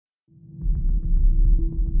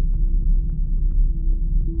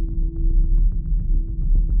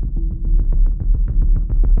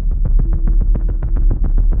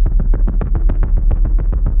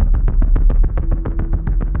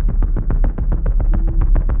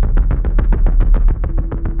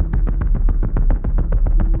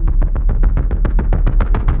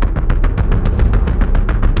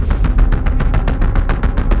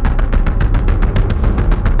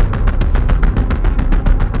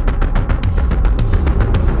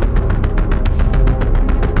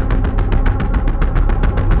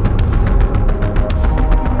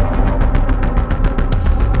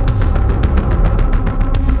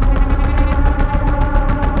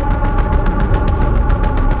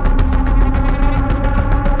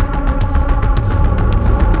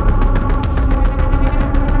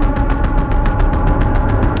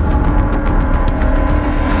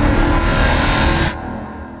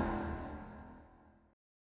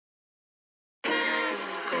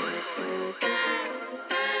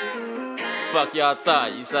Fuck y'all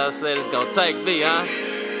thought, you saw I said it's gonna take me, huh?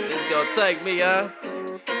 It's gonna take me, huh?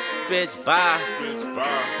 Bitch, bye.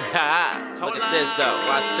 Look at this though,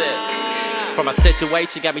 watch this. From my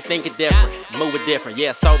situation, got me thinking different, moving different,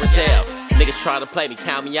 yeah, sober as hell. Niggas try to play me,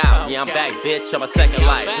 count me out. Yeah, I'm back, bitch, on my second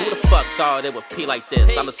life. Who the fuck thought it would be like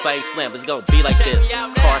this? I'm the same slim, it's gonna be like this.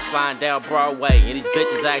 Car sliding down Broadway, and these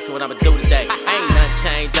bitches asking what I'ma do today. Ain't nothing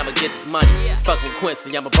changed, I'ma get this money. Fuck with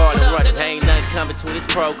Quincey, I'ma bar and run it. Ain't nothing coming to this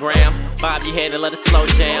program. Bob your head and let it slow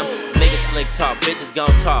jam. Niggas slick talk, bitches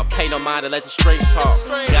gon' talk. Pay no mind and let the strings talk.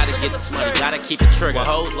 Gotta get this money, gotta keep it trigger. Well,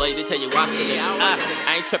 hoes lady, they tell you watch the nigga.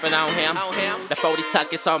 I ain't tripping on him. That 40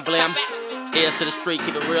 tuck is on blim. Ears to the street,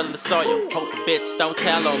 keep it real in the soil. Hope the bitch don't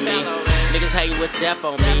tell on me. Niggas hating with death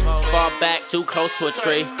on me. Fall back, too close to a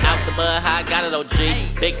tree. Out the mud, I got it,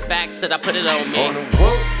 OG. Big facts said I put it on me. On the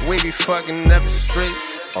whoop, we be fucking up the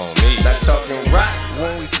streets. On me. Not talking rock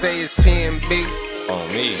when we say it's PNB. On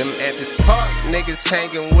me. Them at this park, niggas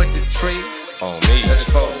hanging with the trees. On me. That's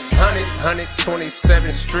 400,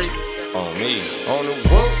 127th Street. On me. On the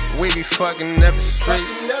whoop, we be fucking up the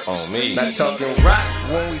streets. On me. Not talking rock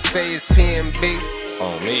when we say it's PNB.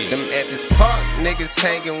 On me. Them at this park, niggas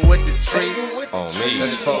hanging with the trees. On me.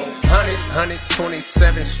 That's 400,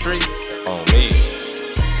 127th Street. On me.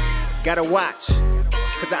 Gotta watch,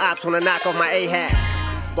 cause the ops wanna knock off my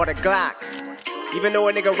A-hat. Bought a Glock, even though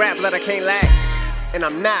a nigga rap let I can't lag. And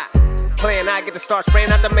I'm not playing, I get to start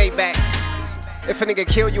spraying out the Maybach. If a nigga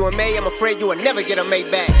kill you in May, I'm afraid you will never get a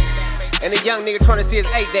Maybach. And a young nigga tryna see his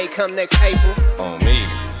 8th day come next April. On me.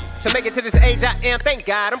 To make it to this age I am, thank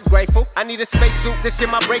God, I'm grateful. I need a spacesuit, this shit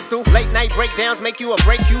my breakthrough. Late night breakdowns make you a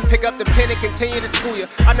break you. Pick up the pen and continue to school you.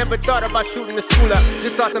 I never thought about shooting the school up.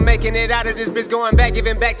 Just thoughts of making it out of this bitch, going back,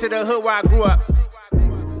 giving back to the hood where I grew up.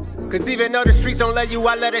 Cause even though the streets don't love you,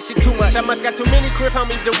 I love that shit too much. I must got too many crib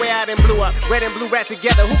homies the way I done blew up. Red and blue rats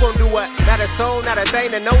together, who gon' do what? Not a soul, not a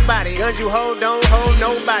thing to nobody. Guns you hold, don't hold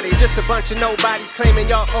nobody. Just a bunch of nobodies claiming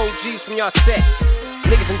y'all OGs from y'all set.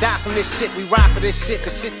 Niggas done die from this shit, we ride for this shit, the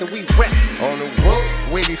shit that we rep. On the whoop,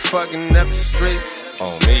 we be fucking up the streets.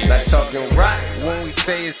 On me. Not talking rock when we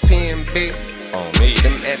say it's PNB. On me.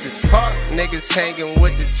 Them at this park, niggas hanging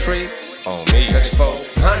with the trees. On me. That's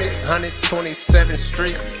 400, 127th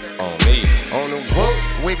Street. On me. On the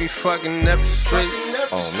whoop, we be fucking up the streets.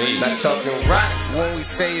 On me. Not talking rock when we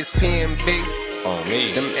say it's PNB. On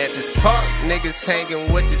me. Them at this park, niggas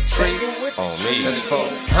hanging with the trees. On me. That's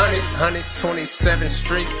 400, 127th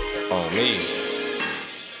Street. On me.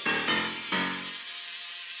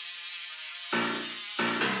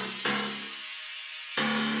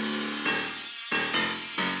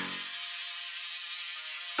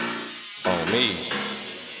 On me.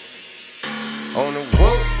 On the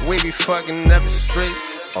whoop, we be fucking up the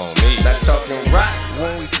streets. On me. Not talking rock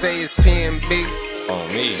when we say it's PNB. On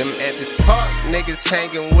me. Them at this park, niggas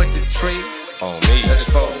hanging with the trees. On me. That's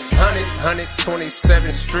 400,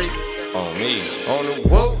 127th Street. On me. On the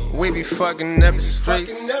whoop, we be fucking up the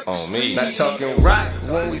streets. On me. Not talking rock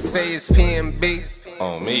when we say it's PNB.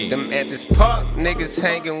 On me. Them at this park, niggas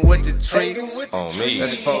hanging with the trees. On me.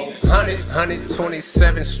 That's 400,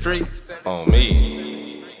 127th Street. On me.